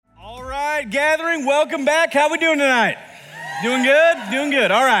night gathering. Welcome back. How we doing tonight? Doing good? Doing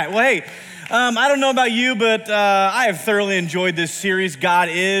good. All right. Well, hey, I don't know about you, but I have thoroughly enjoyed this series, God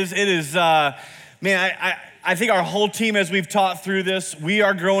Is. It is, I think our whole team, as we've taught through this, we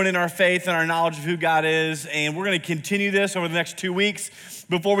are growing in our faith and our knowledge of who God is, and we're going to continue this over the next 2 weeks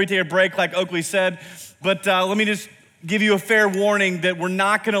before we take a break, like Oakley said. But let me just give you a fair warning that we're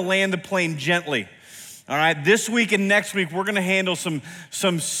not going to land the plane gently. All right, this week and next week, we're gonna handle some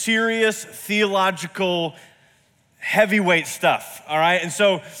serious theological heavyweight stuff, all right? And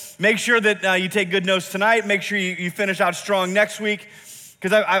so make sure that you take good notes tonight. Make sure you finish out strong next week,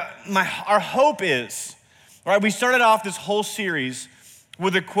 because our hope is, all right, we started off this whole series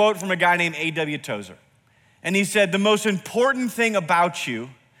with a quote from a guy named A.W. Tozer. And he said, the most important thing about you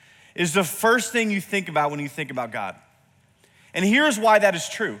is the first thing you think about when you think about God. And here's why that is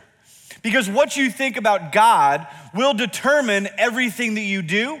true. Because what you think about God will determine everything that you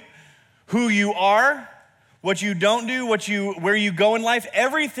do, who you are, what you don't do, where you go in life.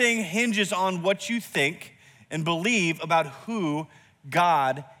 Everything hinges on what you think and believe about who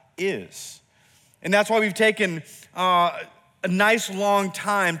God is. And that's why we've taken a nice long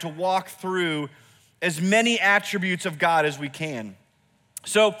time to walk through as many attributes of God as we can.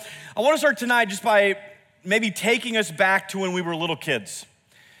 So I want to start tonight just by maybe taking us back to when we were little kids.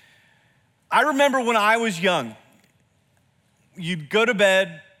 I remember when I was young, you'd go to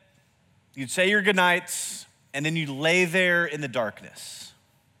bed, you'd say your goodnights, and then you'd lay there in the darkness.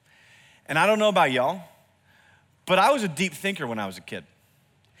 And I don't know about y'all, but I was a deep thinker when I was a kid.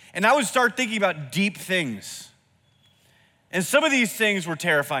 And I would start thinking about deep things. And some of these things were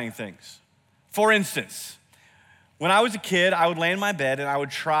terrifying things. For instance, when I was a kid, I would lay in my bed and I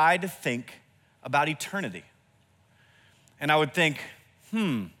would try to think about eternity. And I would think,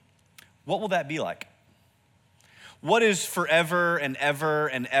 what will that be like? What is forever and ever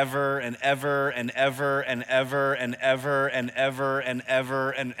and ever and ever and ever and ever and ever and ever and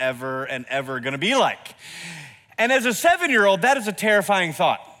ever and ever and ever gonna be like? And as a 7-year-old, that is a terrifying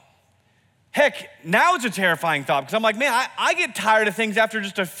thought. Heck, now it's a terrifying thought because I'm like, man, I get tired of things after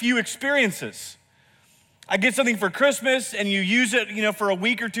just a few experiences. I get something for Christmas and you use it, for a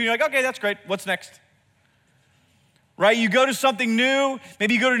week or two, you're like, okay, that's great, what's next? Right, you go to something new,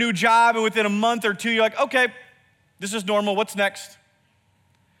 maybe you go to a new job, and within a month or two, you're like, okay, this is normal, what's next?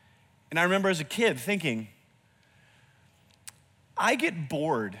 And I remember as a kid thinking, I get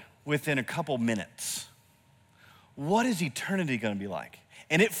bored within a couple minutes. What is eternity gonna be like?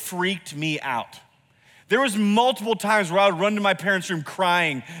 And it freaked me out. There was multiple times where I would run to my parents' room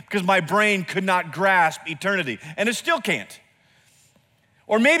crying because my brain could not grasp eternity, and it still can't.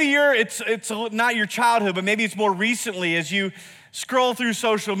 Or maybe it's not your childhood, but maybe it's more recently as you scroll through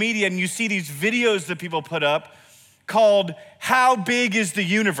social media and you see these videos that people put up called, How Big is the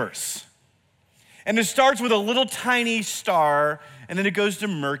Universe? And it starts with a little tiny star, and then it goes to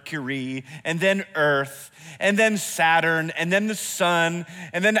Mercury, and then Earth, and then Saturn, and then the sun,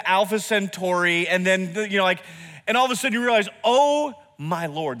 and then Alpha Centauri, and then, and all of a sudden you realize, oh my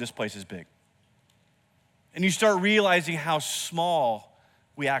Lord, this place is big. And you start realizing how small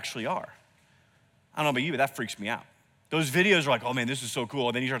we actually are. I don't know about you, but that freaks me out. Those videos are like, oh man, this is so cool.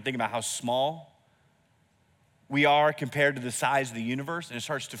 And then you start thinking about how small we are compared to the size of the universe, and it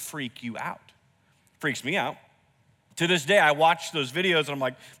starts to freak you out. Freaks me out. To this day, I watch those videos and I'm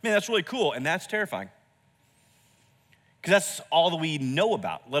like, man, that's really cool, and that's terrifying. Because that's all that we know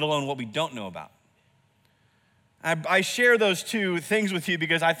about, let alone what we don't know about. I share those two things with you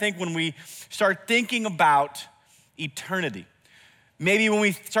because I think when we start thinking about eternity, maybe when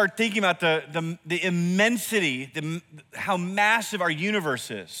we start thinking about the immensity, how massive our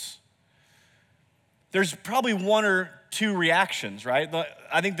universe is, there's probably one or two reactions, right?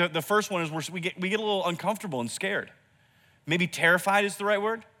 I think the first one is we get a little uncomfortable and scared. Maybe terrified is the right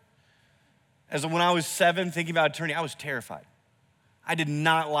word. As when I was 7 thinking about eternity, I was terrified. I did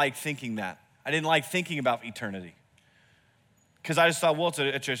not like thinking that. I didn't like thinking about eternity. Because I just thought, well,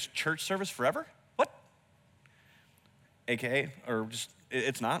 it's a church service forever? What? AKA, or just,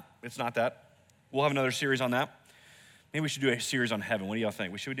 it's not that. We'll have another series on that. Maybe we should do a series on heaven. What do y'all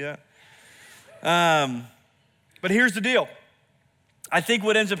think? Should we do that? But here's the deal. I think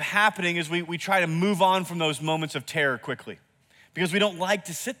what ends up happening is we try to move on from those moments of terror quickly because we don't like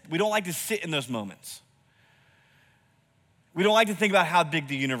to sit in those moments. We don't like to think about how big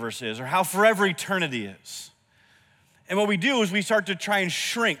the universe is or how forever eternity is. And what we do is we start to try and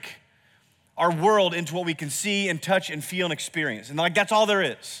shrink our world into what we can see and touch and feel and experience. And that's all there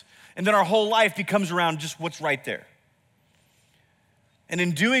is. And then our whole life becomes around just what's right there. And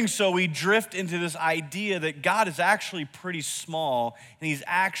in doing so, we drift into this idea that God is actually pretty small and he's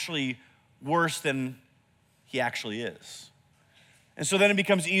actually worse than he actually is. And so then it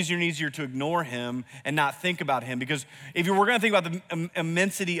becomes easier and easier to ignore him and not think about him, because if we're gonna think about the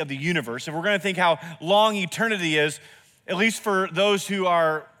immensity of the universe, if we're gonna think how long eternity is, at least for those who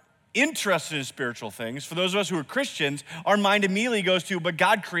are interested in spiritual things, for those of us who are Christians, our mind immediately goes to, but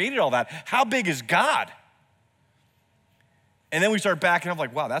God created all that. How big is God? And then we start backing up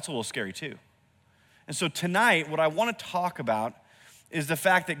like, wow, that's a little scary too. And so tonight, what I wanna talk about is the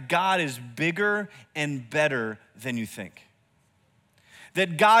fact that God is bigger and better than you think.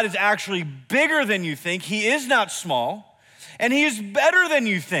 That God is actually bigger than you think. He is not small, and he is better than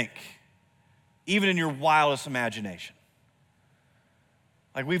you think, even in your wildest imagination.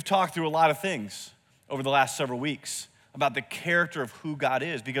 Like, we've talked through a lot of things over the last several weeks about the character of who God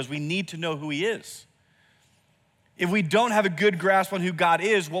is, because we need to know who he is. If we don't have a good grasp on who God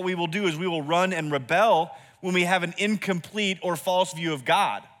is, what we will do is we will run and rebel when we have an incomplete or false view of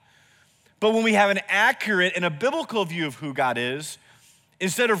God. But when we have an accurate and a biblical view of who God is,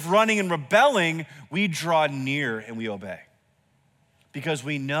 instead of running and rebelling, we draw near and we obey. Because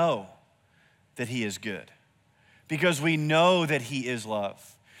we know that he is good. Because we know that he is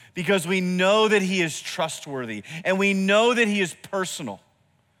love. Because we know that he is trustworthy. And we know that he is personal.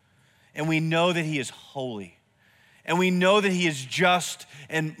 And we know that he is holy. And we know that he is just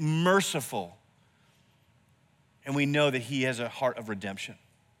and merciful. And we know that he has a heart of redemption.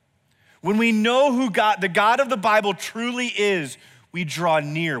 When we know who God, the God of the Bible truly is, we draw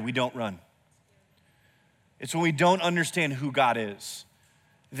near, we don't run. It's when we don't understand who God is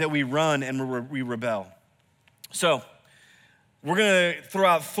that we run and we rebel. So we're gonna throw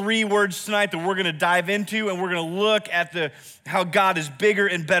out 3 words tonight that we're gonna dive into, and we're gonna look at how God is bigger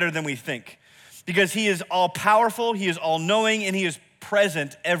and better than we think. Because he is all powerful, he is all knowing, and he is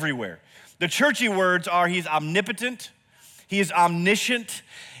present everywhere. The churchy words are he's omnipotent, he is omniscient,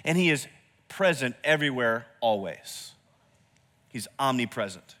 and he is present everywhere, always. He's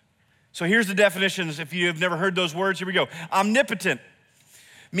omnipresent. So here's the definitions. If you have never heard those words, here we go. Omnipotent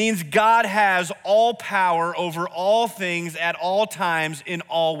means God has all power over all things at all times in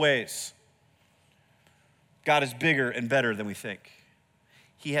all ways. God is bigger and better than we think.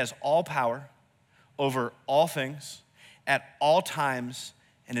 He has all power over all things at all times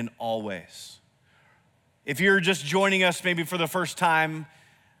and in all ways. If you're just joining us maybe for the first time,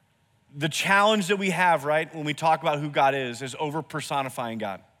 the challenge that we have, right, when we talk about who God is over personifying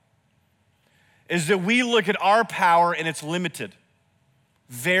God. Is that we look at our power and it's limited.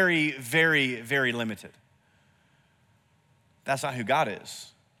 Very, very, very limited. That's not who God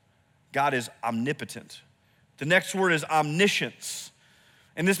is. God is omnipotent. The next word is omniscience.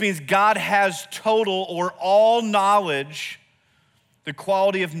 And this means God has total or all knowledge, the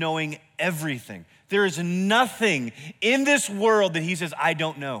quality of knowing everything. There is nothing in this world that he says, I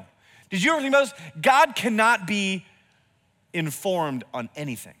don't know. Did you ever think about this? God cannot be informed on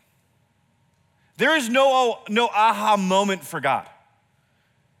anything. There is no aha moment for God.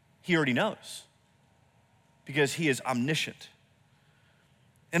 He already knows because he is omniscient.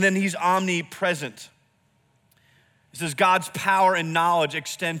 And then he's omnipresent. It says God's power and knowledge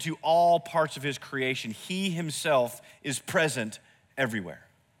extend to all parts of his creation. He himself is present everywhere.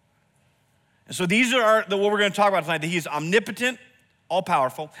 And so these are what we're going to talk about tonight, that he is omnipotent,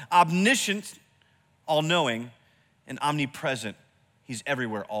 all-powerful, omniscient, all-knowing, and omnipresent. He's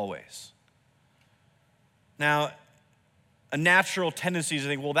everywhere always. Now, a natural tendency is to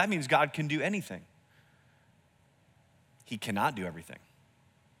think, well, that means God can do anything. He cannot do everything.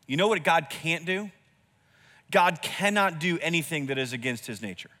 You know what God can't do? God cannot do anything that is against his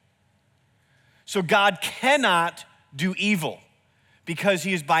nature. So God cannot do evil because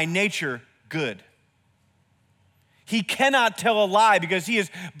he is by nature good. He cannot tell a lie because he is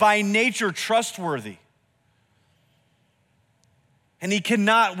by nature trustworthy. And he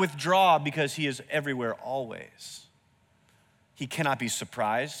cannot withdraw because he is everywhere always. He cannot be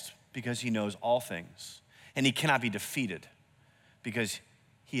surprised because he knows all things. And he cannot be defeated because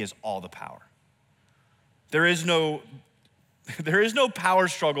he has all the power. There is no power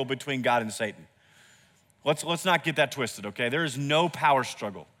struggle between God and Satan. Let's not get that twisted, okay? There is no power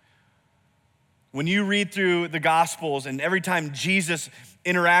struggle. When you read through the Gospels and every time Jesus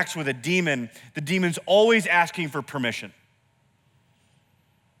interacts with a demon, the demon's always asking for permission.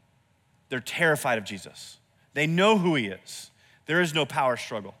 They're terrified of Jesus. They know who he is. There is no power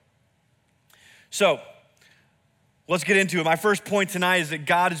struggle. So, let's get into it. My first point tonight is that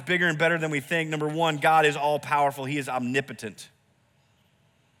God is bigger and better than we think. Number 1, God is all powerful. He is omnipotent.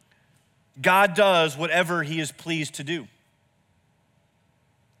 God does whatever he is pleased to do.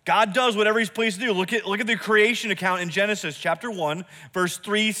 God does whatever he's pleased to do. Look at the creation account in Genesis chapter 1, verse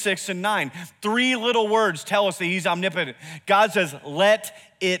 3, 6, and 9. 3 little words tell us that he's omnipotent. God says, let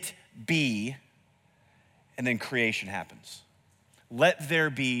it be, and then creation happens. Let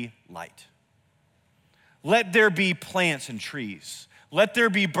there be light. Let there be plants and trees. Let there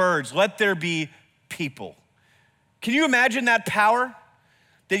be birds. Let there be people. Can you imagine that power?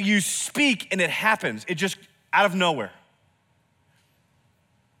 That you speak and it happens. It just out of nowhere.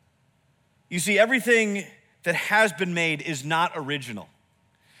 You see, everything that has been made is not original,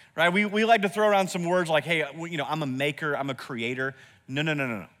 right? We like to throw around some words like, hey, I'm a maker, I'm a creator.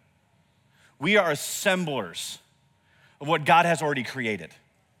 No. We are assemblers of what God has already created.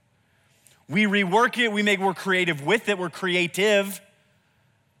 We rework it, we're creative with it, we're creative,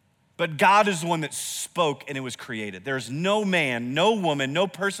 but God is the one that spoke and it was created. There's no man, no woman, no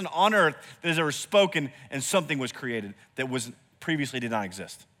person on earth that has ever spoken and something was created that was previously did not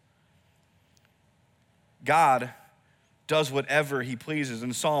exist. God does whatever he pleases.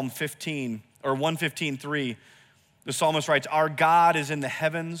 In Psalm 15 or 115:3, the psalmist writes, our God is in the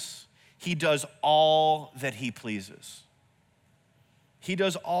heavens. He does all that he pleases. He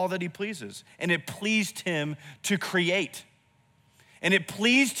does all that he pleases. And it pleased him to create. And it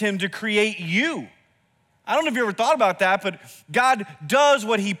pleased him to create you. I don't know if you ever thought about that, but God does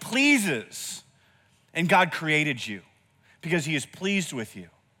what he pleases. And God created you because he is pleased with you.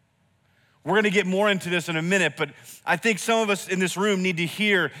 We're gonna get more into this in a minute, but I think some of us in this room need to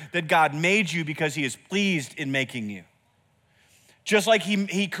hear that God made you because he is pleased in making you. Just like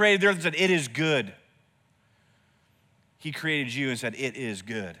he created the earth and said, it is good. He created you and said, it is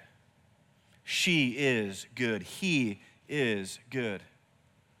good. She is good. He is good.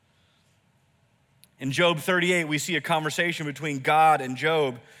 In Job 38, we see a conversation between God and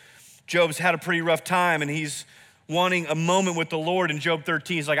Job. Job's had a pretty rough time and he's wanting a moment with the Lord. In Job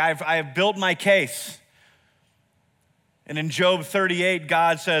 13, he's like, I have built my case. And in Job 38,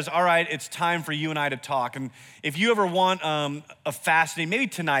 God says, all right, it's time for you and I to talk. And if you ever want a fascinating, maybe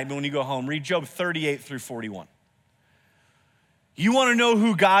tonight when you go home, read Job 38 through 41. You want to know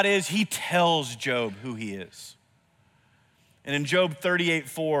who God is? He tells Job who he is. And in Job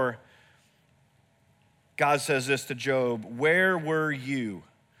 38:4, God says this to Job, where were you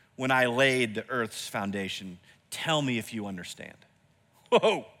when I laid the earth's foundation? Tell me if you understand.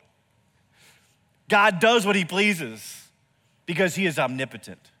 Whoa. God does what he pleases because he is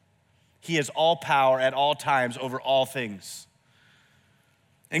omnipotent. He has all power at all times over all things.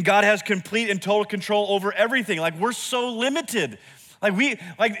 And God has complete and total control over everything. Like, we're so limited.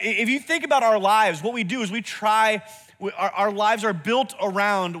 If you think about our lives, what we do is our lives are built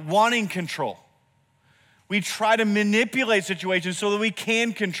around wanting control. We try to manipulate situations so that we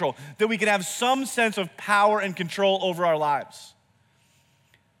can control, that we can have some sense of power and control over our lives.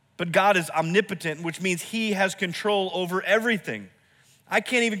 But God is omnipotent, which means he has control over everything. I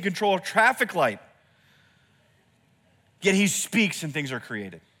can't even control a traffic light. Yet he speaks and things are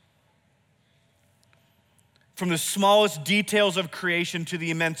created. From the smallest details of creation to the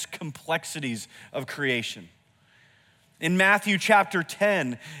immense complexities of creation. In Matthew chapter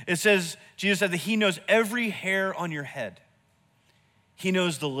 10, it says, Jesus said that he knows every hair on your head. He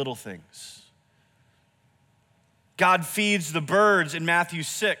knows the little things. God feeds the birds in Matthew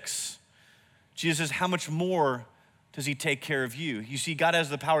 6. Jesus says, how much more does he take care of you? You see, God has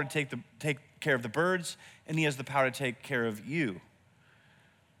the power to take care of the birds, and he has the power to take care of you.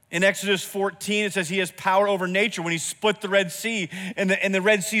 In Exodus 14, it says he has power over nature when he split the Red Sea, and the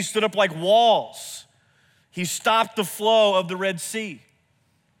Red Sea stood up like walls. He stopped the flow of the Red Sea.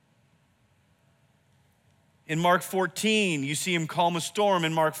 In Mark 14, you see him calm a storm.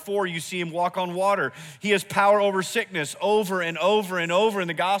 In Mark 4, you see him walk on water. He has power over sickness over and over and over in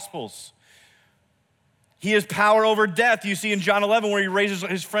the Gospels. He has power over death. You see in John 11 where he raises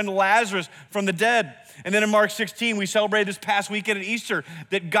his friend Lazarus from the dead. And then in Mark 16, we celebrated this past weekend at Easter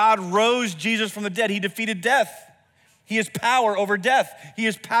that God rose Jesus from the dead. He defeated death. He has power over death. He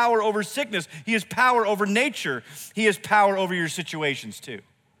has power over sickness. He has power over nature. He has power over your situations too.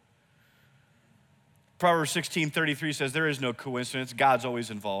 Proverbs 16:33 says there is no coincidence. God's always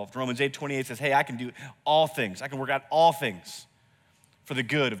involved. Romans 8:28 says, hey, I can do all things. I can work out all things for the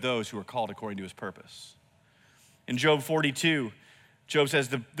good of those who are called according to his purpose. In Job 42, Job says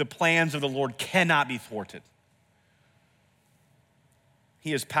the plans of the Lord cannot be thwarted.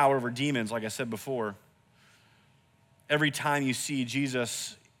 He has power over demons, like I said before. Every time you see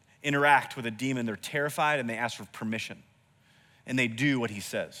Jesus interact with a demon, they're terrified and they ask for permission. And they do what he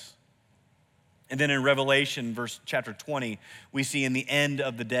says. And then in Revelation, chapter 20, we see in the end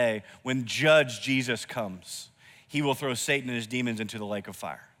of the day, when Judge Jesus comes, he will throw Satan and his demons into the lake of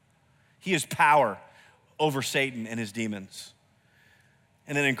fire. He has power over Satan and his demons.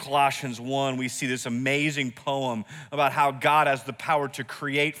 And then in Colossians 1, we see this amazing poem about how God has the power to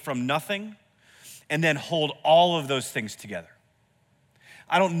create from nothing and then hold all of those things together.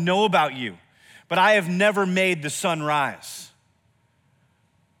 I don't know about you, but I have never made the sun rise.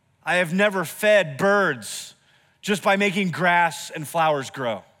 I have never fed birds just by making grass and flowers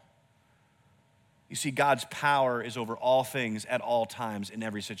grow. You see, God's power is over all things at all times in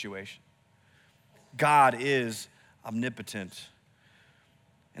every situation. God is omnipotent.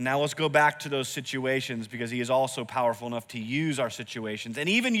 And now let's go back to those situations because he is also powerful enough to use our situations and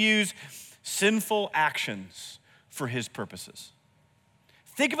even use sinful actions for his purposes.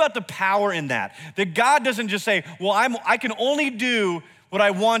 Think about the power in that God doesn't just say, well, I can only do what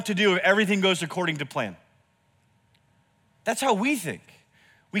I want to do if everything goes according to plan. That's how we think.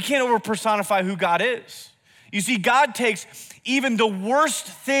 We can't over-personify who God is. You see, God takes even the worst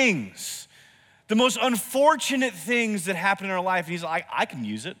things, the most unfortunate things that happen in our life, and he's like, I can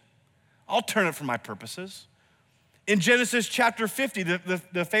use it. I'll turn it for my purposes. In Genesis chapter 50,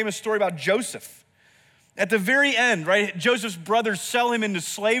 the famous story about Joseph. At the very end, right, Joseph's brothers sell him into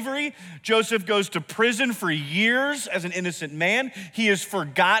slavery. Joseph goes to prison for years as an innocent man. He is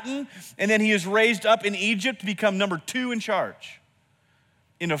forgotten, and then he is raised up in Egypt to become number 2 in charge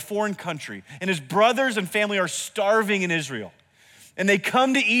in a foreign country. And his brothers and family are starving in Israel. And they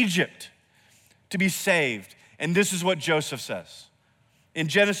come to Egypt to be saved. And this is what Joseph says. In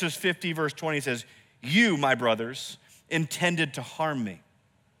Genesis 50, verse 20, it says, "You, my brothers, intended to harm me,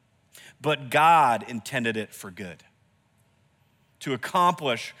 but God intended it for good, to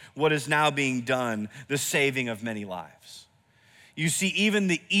accomplish what is now being done, the saving of many lives." You see, even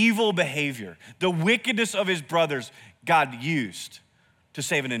the evil behavior, the wickedness of his brothers, God used to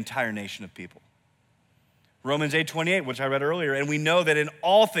save an entire nation of people. Romans 8:28, which I read earlier, and we know that in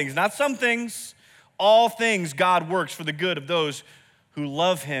all things, not some things, all things God works for the good of those who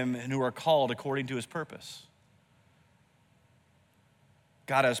love him and who are called according to his purpose.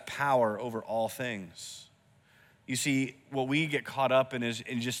 God has power over all things. You see, what we get caught up in is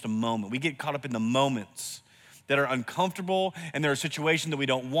in just a moment. We get caught up in the moments that are uncomfortable, and there are situations that we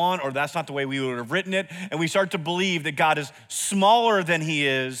don't want, or that's not the way we would have written it, and we start to believe that God is smaller than he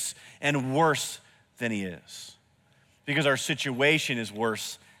is and worse than he is because our situation is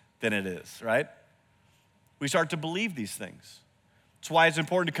worse than it is, right? We start to believe these things. That's why it's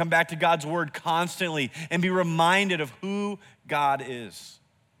important to come back to God's word constantly and be reminded of who God is.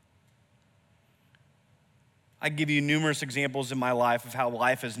 I give you numerous examples in my life of how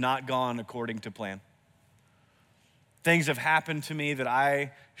life has not gone according to plan. Things have happened to me that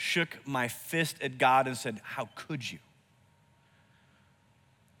I shook my fist at God and said, how could you?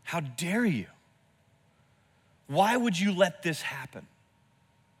 How dare you? Why would you let this happen?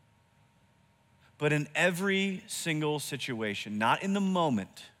 But in every single situation, not in the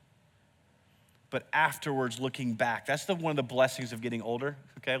moment, but afterwards looking back, that's one of the blessings of getting older,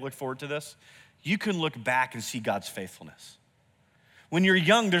 okay? I look forward to this. You can look back and see God's faithfulness. When you're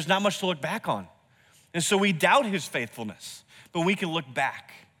young, there's not much to look back on. And so we doubt his faithfulness, but we can look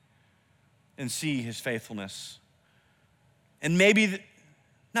back and see his faithfulness. And the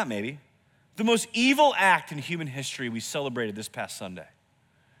most evil act in human history we celebrated this past Sunday.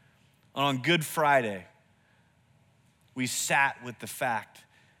 On Good Friday, we sat with the fact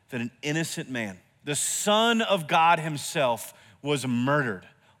that an innocent man, the Son of God himself, was murdered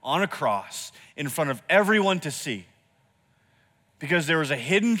on a cross in front of everyone to see. Because there was a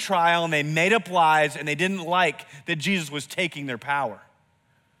hidden trial and they made up lies and they didn't like that Jesus was taking their power.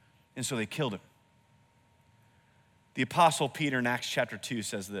 And so they killed him. The Apostle Peter in Acts chapter 2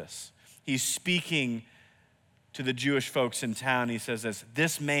 says this. He's speaking to the Jewish folks in town. He says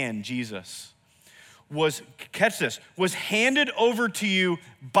this man, Jesus, was handed over to you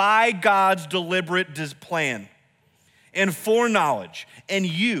by God's deliberate plan and foreknowledge, and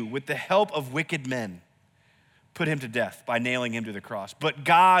you, with the help of wicked men, put him to death by nailing him to the cross. But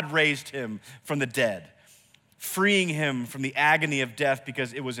God raised him from the dead, freeing him from the agony of death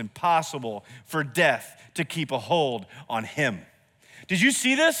because it was impossible for death to keep a hold on him. Did you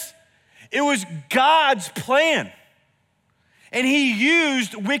see this? It was God's plan. And he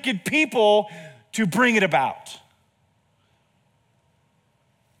used wicked people to bring it about.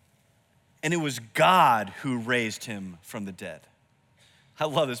 And it was God who raised him from the dead. I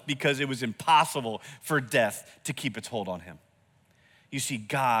love this because it was impossible for death to keep its hold on him. You see,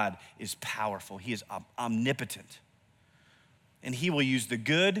 God is powerful. He is omnipotent. And he will use the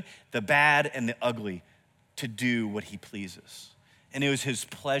good, the bad, and the ugly to do what he pleases. And it was his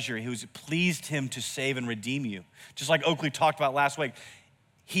pleasure. It pleased him to save and redeem you. Just like Oakley talked about last week,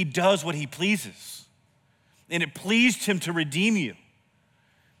 he does what he pleases. And it pleased him to redeem you.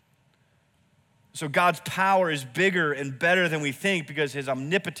 So God's power is bigger and better than we think because his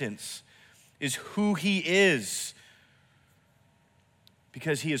omnipotence is who he is.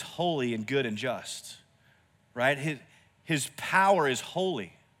 Because he is holy and good and just, right? His power is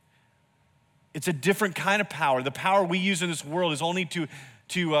holy. It's a different kind of power. The power we use in this world is only to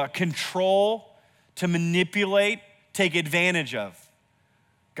control, to manipulate, take advantage of.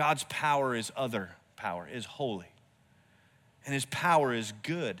 God's power is other power, is holy. And his power is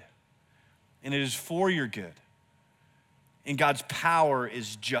good. And it is for your good. And God's power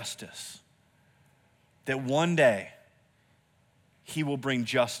is justice. That one day he will bring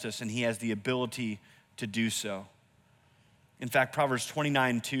justice and he has the ability to do so. In fact, Proverbs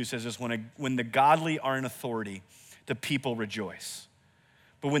 29:2 says this, when the godly are in authority, the people rejoice.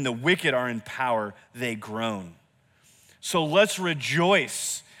 But when the wicked are in power, they groan. So let's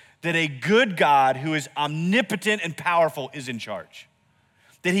rejoice that a good God who is omnipotent and powerful is in charge.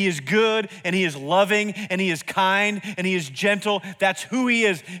 That he is good and he is loving and he is kind and he is gentle. That's who he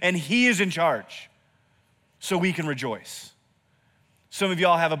is, and he is in charge. So we can rejoice. Some of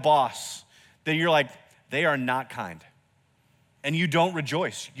y'all have a boss that you're like, they are not kind. And you don't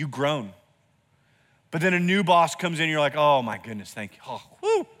rejoice, you groan. But then a new boss comes in and you're like, oh my goodness, thank you. Oh,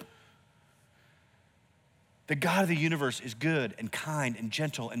 whoo. The God of the universe is good and kind and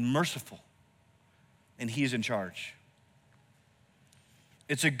gentle and merciful. And he is in charge.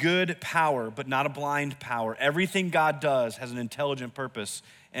 It's a good power, but not a blind power. Everything God does has an intelligent purpose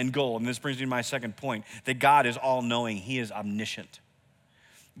and goal. And this brings me to my second point, that God is all-knowing. He is omniscient.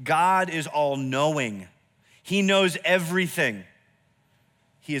 God is all-knowing. He knows everything.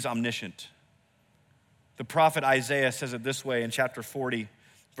 He is omniscient. The prophet Isaiah says it this way in chapter 40,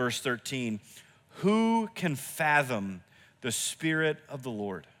 verse 13. Who can fathom the Spirit of the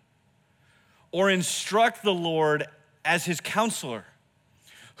Lord? Or instruct the Lord as his counselor?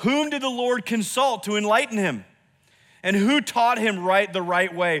 Whom did the Lord consult to enlighten him? And who taught him the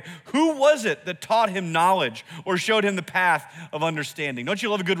right way? Who was it that taught him knowledge or showed him the path of understanding? Don't you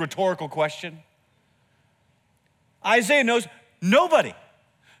love a good rhetorical question? Isaiah knows nobody.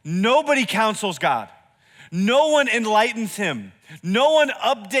 Nobody counsels God. No one enlightens him. No one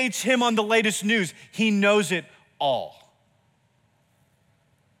updates him on the latest news. He knows it all.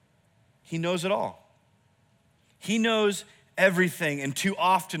 He knows it all. He knows everything, and too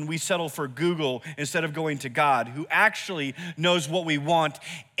often we settle for Google instead of going to God, who actually knows what we want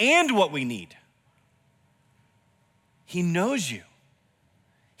and what we need. He knows you.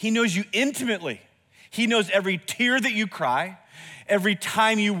 He knows you intimately. He knows every tear that you cry, every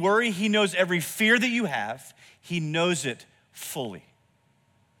time you worry. He knows every fear that you have. He knows it fully.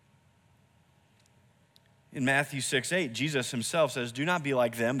 In Matthew 6:8, Jesus himself says, do not be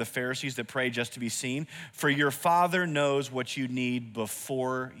like them, the Pharisees that pray just to be seen, for your Father knows what you need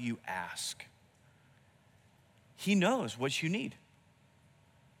before you ask. He knows what you need.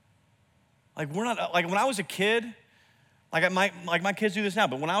 Like when I was a kid, my kids do this now,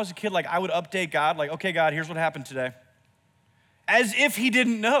 but when I was a kid, I would update God, okay, God, here's what happened today. As if he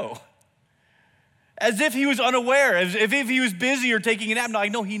didn't know. As if he was unaware, as if he was busy or taking a nap.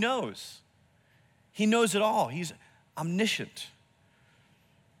 No, he knows. He knows it all. He's omniscient.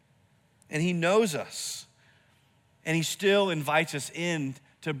 And he knows us. And he still invites us in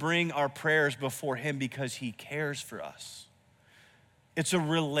to bring our prayers before him because he cares for us. It's a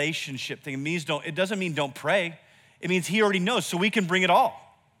relationship thing. It doesn't mean don't pray. It means he already knows, so we can bring it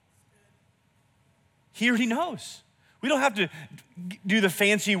all. He already knows. We don't have to do the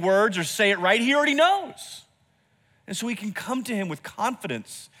fancy words or say it right. He already knows. And so we can come to him with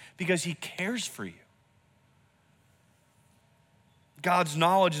confidence because he cares for you. God's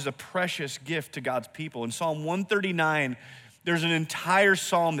knowledge is a precious gift to God's people. In Psalm 139, there's an entire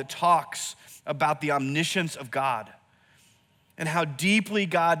psalm that talks about the omniscience of God and how deeply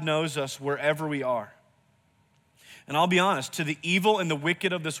God knows us wherever we are. And I'll be honest, to the evil and the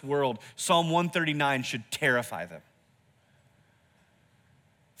wicked of this world, Psalm 139 should terrify them.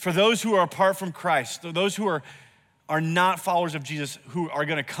 For those who are apart from Christ, those who are not followers of Jesus, who are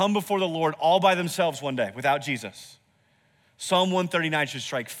gonna come before the Lord all by themselves one day without Jesus, Psalm 139 should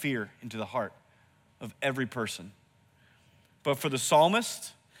strike fear into the heart of every person. But for the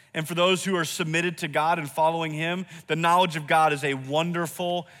psalmist and for those who are submitted to God and following him, the knowledge of God is a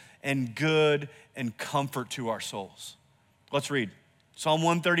wonderful and good and comfort to our souls. Let's read. Psalm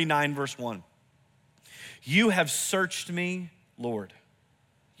 139, verse 1. You have searched me, Lord.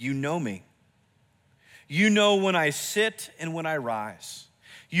 You know me. You know when I sit and when I rise.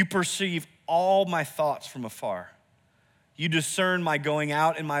 You perceive all my thoughts from afar. You discern my going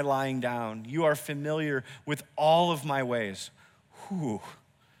out and my lying down. You are familiar with all of my ways. Whew.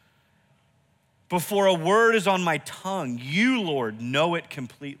 Before a word is on my tongue, you, Lord, know it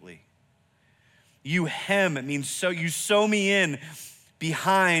completely. You hem, it means so you sew me in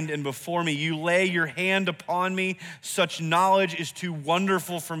behind and before me. You lay your hand upon me. Such knowledge is too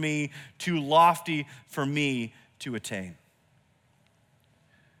wonderful for me, too lofty for me to attain.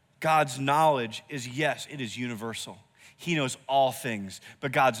 God's knowledge is, yes, it is universal. He knows all things,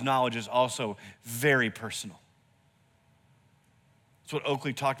 but God's knowledge is also very personal. That's what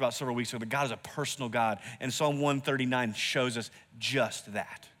Oakley talked about several weeks ago, that God is a personal God, and Psalm 139 shows us just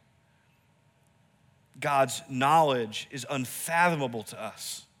that. God's knowledge is unfathomable to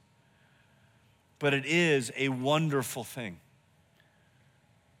us, but it is a wonderful thing.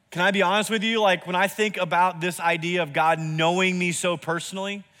 Can I be honest with you? Like, when I think about this idea of God knowing me so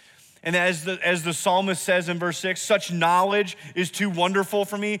personally, and as the psalmist says in verse 6, such knowledge is too wonderful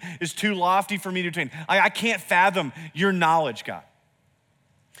for me, is too lofty for me to attain. I can't fathom your knowledge, God.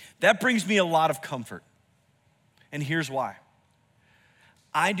 That brings me a lot of comfort. And here's why.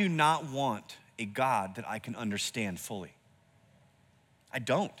 I do not want a God that I can understand fully. I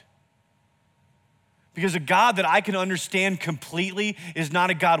don't. Because a God that I can understand completely is not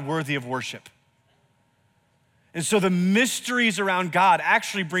a God worthy of worship. And so the mysteries around God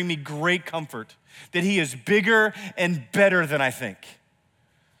actually bring me great comfort that he is bigger and better than I think.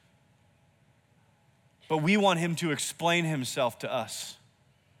 But we want him to explain himself to us.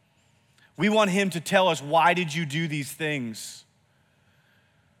 We want him to tell us, why did you do these things?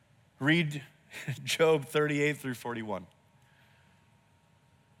 Read Job 38 through 41.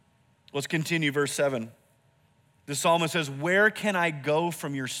 Let's continue, verse 7. The psalmist says, where can I go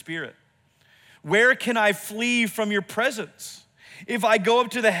from your spirit? Where can I flee from your presence? If I go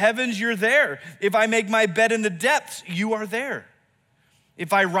up to the heavens, you're there. If I make my bed in the depths, you are there.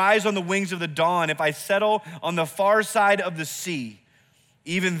 If I rise on the wings of the dawn, if I settle on the far side of the sea,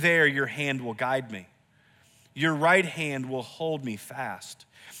 even there your hand will guide me. Your right hand will hold me fast.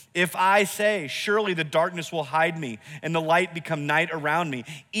 If I say, surely the darkness will hide me and the light become night around me,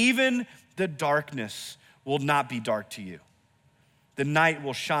 even the darkness will not be dark to you. The night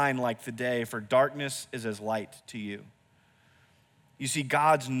will shine like the day, for darkness is as light to you. You see,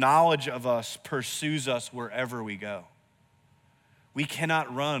 God's knowledge of us pursues us wherever we go. We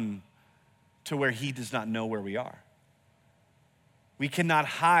cannot run to where he does not know where we are. We cannot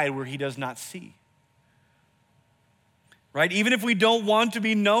hide where he does not see. Right? Even if we don't want to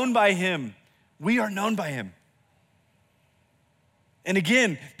be known by him, we are known by him. And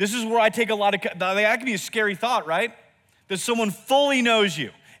again, this is where I take a lot of, that can be a scary thought, right? That someone fully knows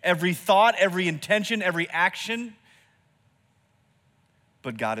you, every thought, every intention, every action.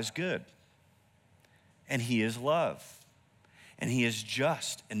 But God is good, and he is love, and he is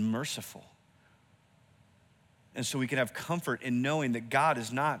just and merciful. And so we can have comfort in knowing that God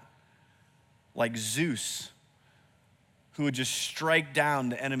is not like Zeus, who would just strike down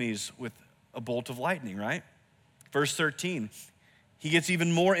the enemies with a bolt of lightning, right? Verse 13, he gets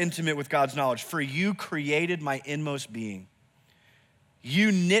even more intimate with God's knowledge. For you created my inmost being.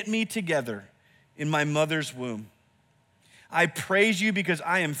 You knit me together in my mother's womb. I praise you because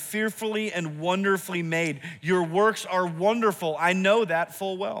I am fearfully and wonderfully made. Your works are wonderful. I know that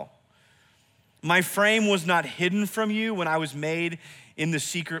full well. My frame was not hidden from you when I was made in the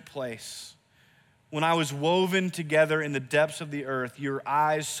secret place. When I was woven together in the depths of the earth, your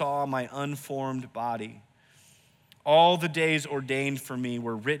eyes saw my unformed body. All the days ordained for me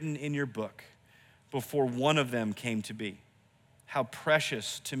were written in your book before one of them came to be. How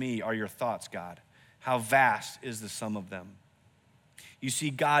precious to me are your thoughts, God. How vast is the sum of them. You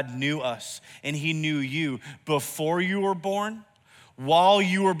see, God knew us, and he knew you before you were born, while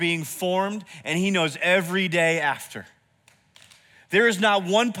you were being formed, and he knows every day after. There is not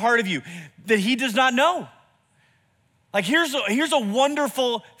one part of you that he does not know. Like, here's a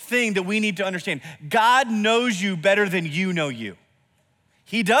wonderful thing that we need to understand. God knows you better than you know you.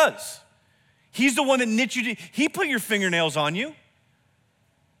 He does. He's the one that knit you. He put your fingernails on you.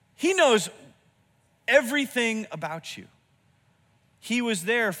 He knows everything about you. He was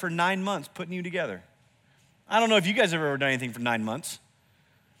there for 9 months putting you together. I don't know if you guys have ever done anything for 9 months,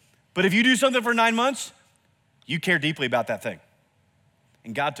 but if you do something for 9 months, you care deeply about that thing.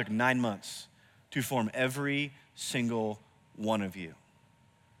 And God took 9 months to form every single one of you.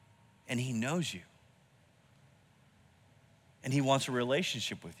 And he knows you. And he wants a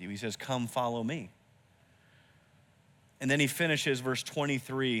relationship with you. He says, come follow me. And then he finishes verse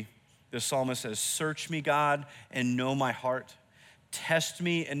 23. The psalmist says, search me, God, and know my heart. Test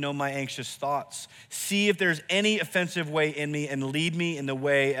me and know my anxious thoughts. See if there's any offensive way in me and lead me in the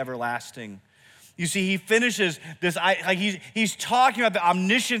way everlasting. You see, he finishes this, he's talking about the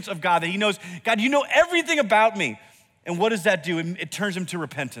omniscience of God, that he knows, God, you know everything about me. And what does that do? It turns him to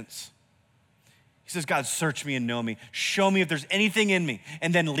repentance. He says, God, search me and know me. Show me if there's anything in me,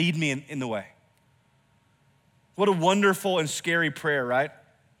 and then lead me in the way. What a wonderful and scary prayer, right?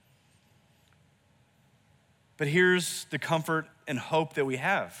 But here's the comfort and hope that we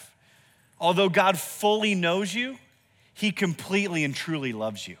have. Although God fully knows you, he completely and truly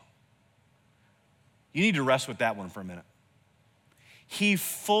loves you. You need to rest with that one for a minute. He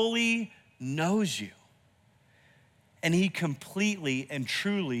fully knows you, and he completely and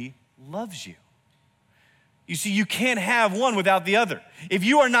truly loves you. You see, you can't have one without the other. If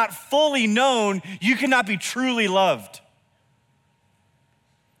you are not fully known, you cannot be truly loved.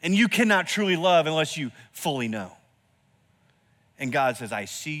 And you cannot truly love unless you fully know. And God says, I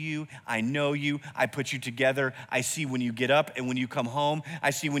see you, I know you, I put you together. I see when you get up and when you come home. I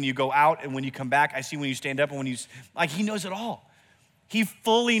see when you go out and when you come back. I see when you stand up and when you, he knows it all. He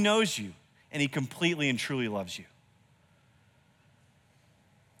fully knows you, and he completely and truly loves you.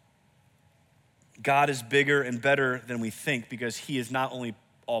 God is bigger and better than we think, because he is not only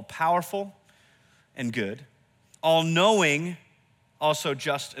all-powerful and good, all-knowing, also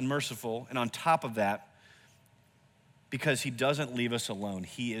just and merciful, and on top of that, because he doesn't leave us alone,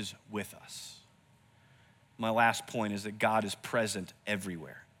 he is with us. My last point is that God is present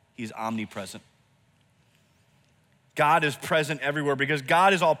everywhere. He's omnipresent. God is present everywhere because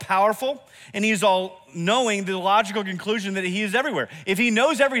God is all powerful and he's all knowing. The logical conclusion that he is everywhere. If he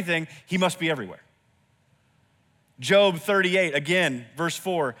knows everything, he must be everywhere. Job 38, again, verse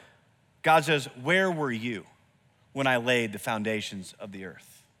 4, God says, where were you when I laid the foundations of the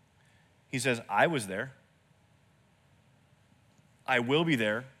earth? He says, I was there. I will be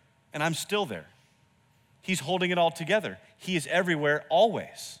there, and I'm still there. He's holding it all together. He is everywhere,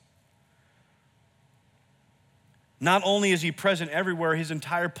 always. Not only is he present everywhere, his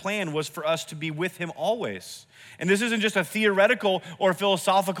entire plan was for us to be with him always. And this isn't just a theoretical or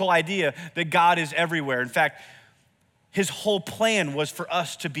philosophical idea that God is everywhere. In fact, his whole plan was for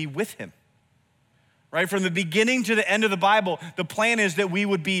us to be with him. Right? From the beginning to the end of the Bible, the plan is that we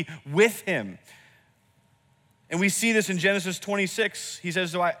would be with him. And we see this in Genesis 26. He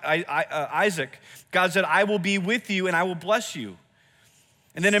says to Isaac, God said, I will be with you and I will bless you.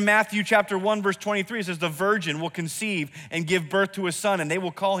 And then in Matthew chapter 1, verse 23, it says, the virgin will conceive and give birth to a son, and they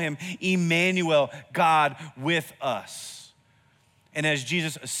will call him Emmanuel, God with us. And as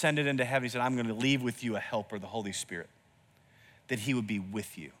Jesus ascended into heaven, he said, I'm going to leave with you a helper, the Holy Spirit, that he would be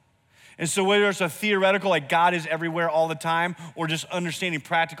with you. And so whether it's a theoretical, like God is everywhere all the time, or just understanding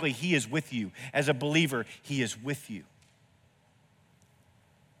practically he is with you. As a believer, he is with you.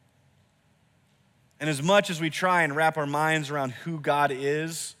 And as much as we try and wrap our minds around who God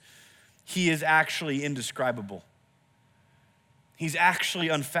is, he is actually indescribable. He's actually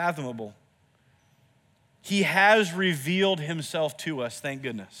unfathomable. He has revealed himself to us, thank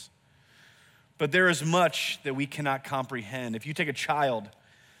goodness. But there is much that we cannot comprehend. If you take a child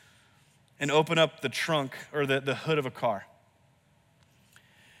and open up the trunk or the hood of a car,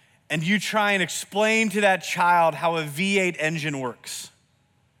 and you try and explain to that child how a V8 engine works,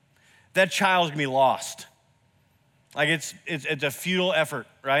 that child's gonna be lost. Like it's a futile effort,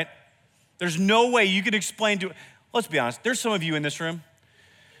 right? There's no way you can explain to, let's be honest, there's some of you in this room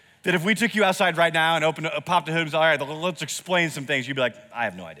that if we took you outside right now and popped the hood and said, all right, let's explain some things, you'd be like, I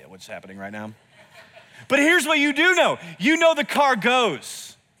have no idea what's happening right now. But here's what you do know. You know the car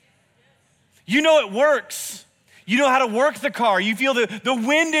goes. You know it works. You know how to work the car. You feel the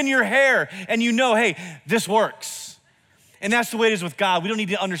wind in your hair, and you know, hey, this works. And that's the way it is with God. We don't need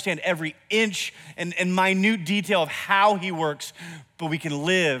to understand every inch and minute detail of how he works, but we can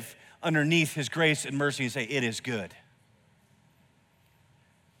live underneath his grace and mercy and say, it is good.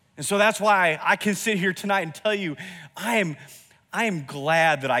 And so that's why I can sit here tonight and tell you, I am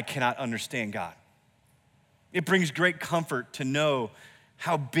glad that I cannot understand God. It brings great comfort to know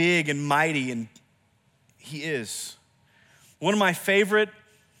how big and mighty and he is. One of my favorite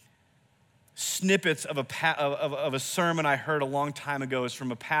snippets of a sermon I heard a long time ago is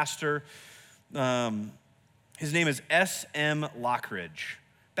from a pastor. His name is S.M. Lockridge.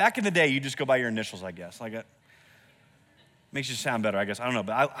 Back in the day, you just go by your initials, I guess. Like it makes you sound better, I guess. I don't know,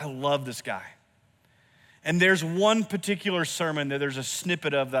 but I love this guy. And there's one particular sermon that there's a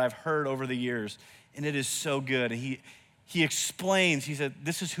snippet of that I've heard over the years, and it is so good. And he explains, he said,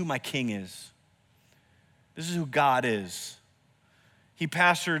 this is who my king is. This is who God is. He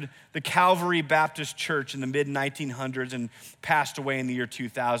pastored the Calvary Baptist Church in the mid-1900s and passed away in the year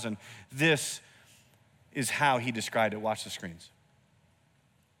 2000. This is how he described it. Watch the screens.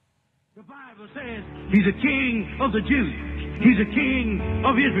 The Bible says he's a king of the Jews. He's a king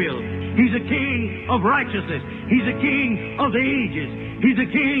of Israel. He's a king of righteousness. He's a king of the ages. He's a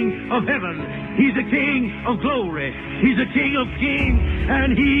king of heaven. He's a king of glory. He's a king of kings,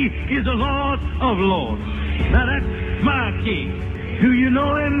 and he is the Lord of lords. Now that's my king. Do you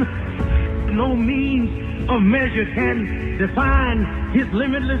know him? No means of measure can define his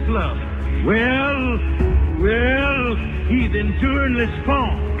limitless love. Well, he's enduringly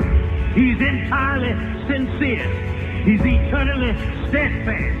strong. He's entirely sincere. He's eternally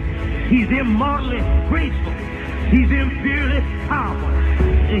steadfast. He's immortally graceful. He's imperially powerful.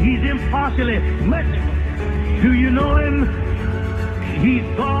 And he's impartially merciful. Do you know him? He's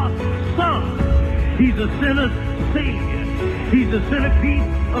God's son. He's a sinner's savior. He's the centerpiece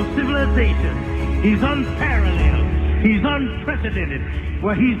of civilization. He's unparalleled. He's unprecedented.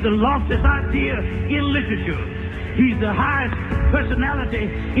 Well, he's the loftiest idea in literature. He's the highest personality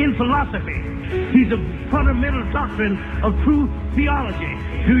in philosophy. He's a fundamental doctrine of true theology.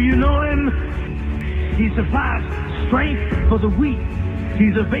 Do you know him? He supplies strength for the weak.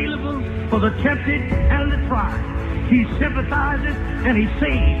 He's available for the tempted and the tried. He sympathizes and he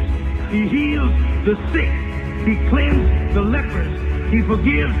saves. He heals the sick. He cleanses the lepers. He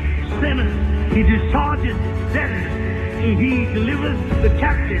forgives sinners. He discharges debtors. He delivers the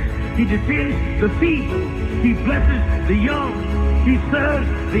captives. He defends the feeble. He blesses the young. He serves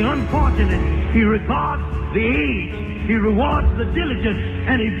the unfortunate. He regards the aged. He rewards the diligent.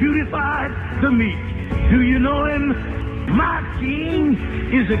 And he beautifies the meek. Do you know him? My king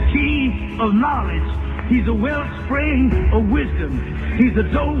is a key of knowledge. He's a wellspring of wisdom. He's a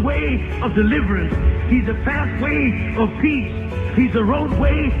doorway of deliverance. He's a pathway of peace. He's a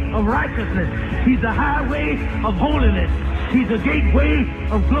roadway of righteousness. He's a highway of holiness. He's a gateway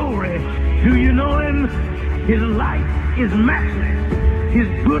of glory. Do you know him? His light is matchless. His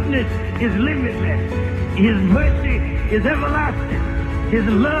goodness is limitless. His mercy is everlasting. His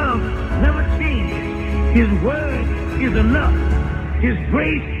love never changes. His word is enough. His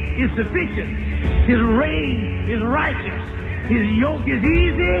grace is sufficient. His reign is righteous. His yoke is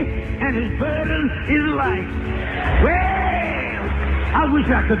easy and his burden is light. Well, I wish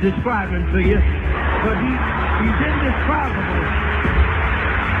I could describe him to you, but he's indescribable.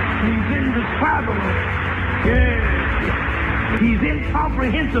 He's indescribable. Yeah. He's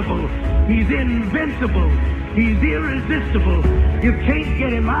incomprehensible. He's invincible. He's irresistible. You can't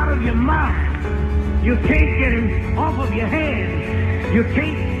get him out of your mouth. You can't get him off of your hand. You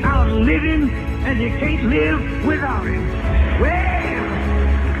can't outlive him, and you can't live without him.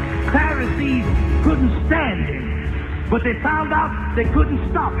 Well, Pharisees couldn't stand him, but they found out they couldn't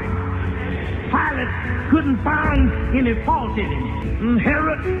stop him. Pilate couldn't find any fault in him.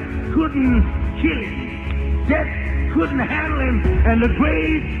 Herod couldn't kill him. Death couldn't handle him, and the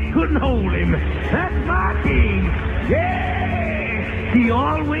grave couldn't hold him. That's my king. Yeah! He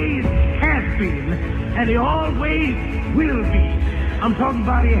always has been, and he always will be. I'm talking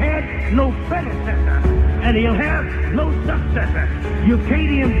about he had no predecessor, and he'll have no successor. You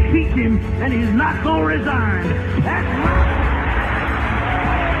can't impeach him, and he's not going to resign. That's my...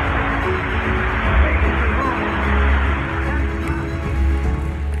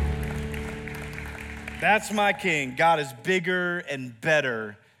 That's my king. God is bigger and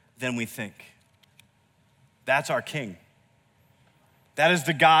better than we think. That's our king. That is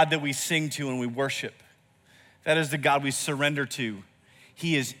the God that we sing to and we worship. That is the God we surrender to.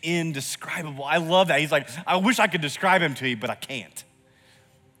 He is indescribable. I love that. He's like, I wish I could describe him to you, but I can't.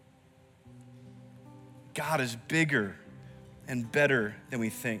 God is bigger and better than we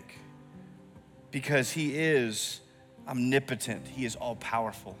think because he is omnipotent. He is all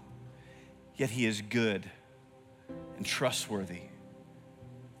powerful. Yet he is good and trustworthy.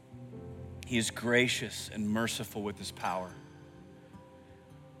 He is gracious and merciful with his power.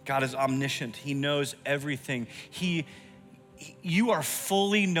 God is omniscient. He knows everything. You are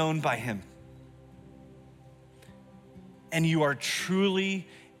fully known by him. And you are truly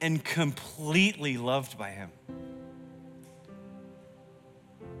and completely loved by him.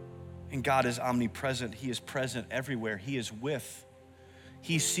 And God is omnipresent. He is present everywhere. He is with.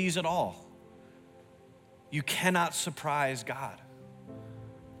 He sees it all. You cannot surprise God.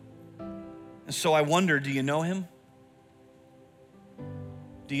 And so I wonder, do you know him?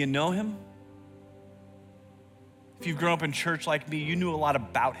 Do you know him? If you've grown up in church like me, you knew a lot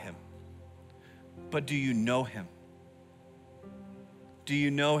about him. But do you know him? Do you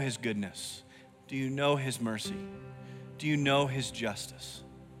know his goodness? Do you know his mercy? Do you know his justice?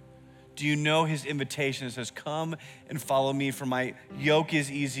 Do you know his invitation that says, come and follow me, for my yoke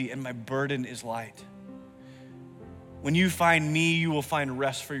is easy and my burden is light? When you find me, you will find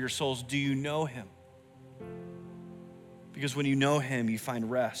rest for your souls. Do you know him? Because when you know him, you find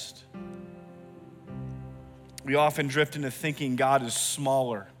rest. We often drift into thinking God is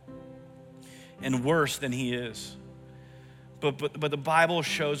smaller and worse than he is. But the Bible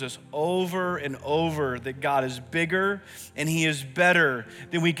shows us over and over that God is bigger and he is better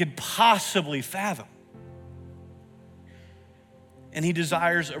than we could possibly fathom. And he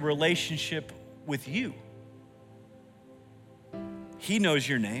desires a relationship with you. He knows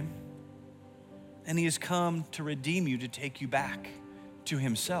your name, and he has come to redeem you, to take you back to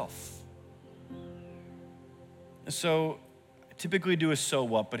himself. And so I typically do a so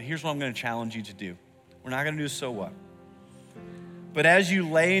what, but here's what I'm going to challenge you to do. We're not going to do a so what. But as you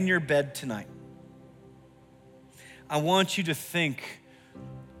lay in your bed tonight, I want you to think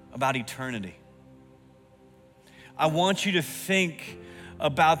about eternity. I want you to think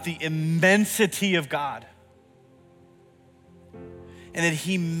about the immensity of God and that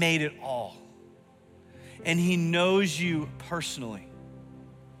he made it all. And he knows you personally.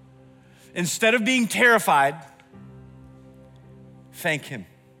 Instead of being terrified, thank him.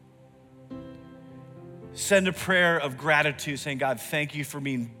 Send a prayer of gratitude saying, God, thank you for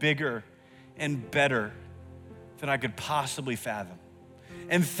being bigger and better than I could possibly fathom.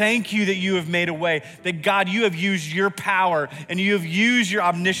 And thank you that you have made a way, that God, you have used your power and you have used your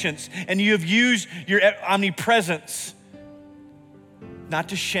omniscience and you have used your omnipresence, not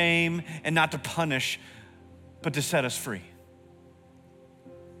to shame and not to punish, but to set us free.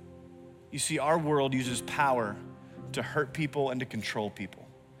 You see, our world uses power to hurt people and to control people.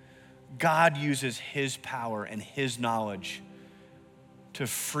 God uses his power and his knowledge to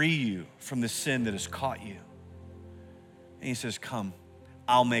free you from the sin that has caught you. And he says, come,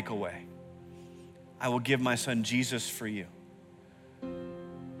 I'll make a way. I will give my son Jesus for you,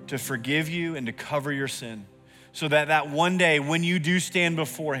 to forgive you and to cover your sin, so that one day when you do stand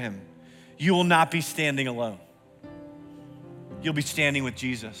before him, you will not be standing alone. You'll be standing with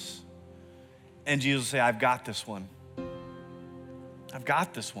Jesus. And Jesus will say, I've got this one. I've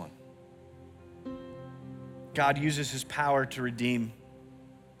got this one. God uses his power to redeem.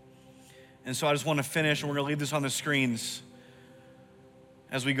 And so I just want to finish, and we're going to leave this on the screens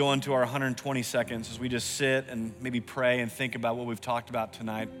as we go into our 120 seconds, as we just sit and maybe pray and think about what we've talked about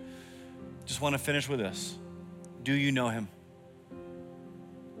tonight. Just want to finish with this. Do you know him?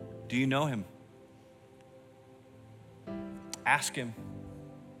 Do you know him? Ask him.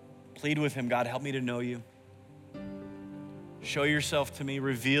 Plead with him, God, help me to know you. Show yourself to me.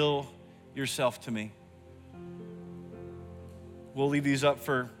 Reveal yourself to me. We'll leave these up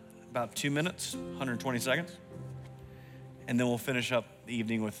for about 2 minutes, 120 seconds, and then we'll finish up the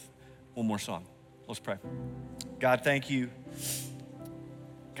evening with one more song. Let's pray. God, thank you.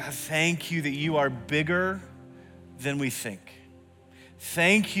 God, thank you that you are bigger than we think.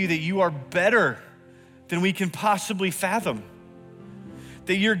 Thank you that you are better than we can possibly fathom.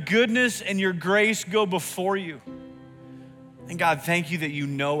 That your goodness and your grace go before you. And God, thank you that you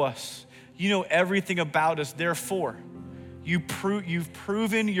know us. You know everything about us. Therefore, you've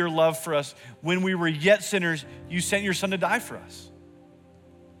proven your love for us. When we were yet sinners, you sent your son to die for us.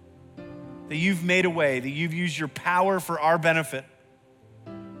 That you've made a way, that you've used your power for our benefit.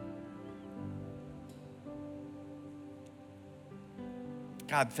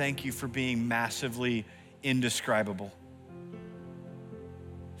 God, thank you for being massively indescribable.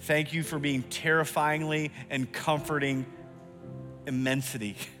 Thank you for being terrifyingly and comforting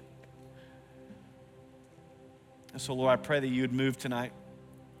immensity. And so, Lord, I pray that you would move tonight,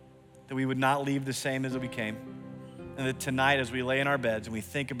 that we would not leave the same as we came, and that tonight as we lay in our beds and we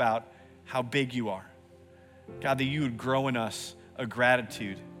think about how big you are, God, that you would grow in us a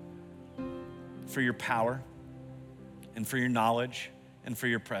gratitude for your power and for your knowledge and for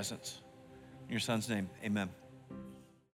your presence. In your son's name, amen.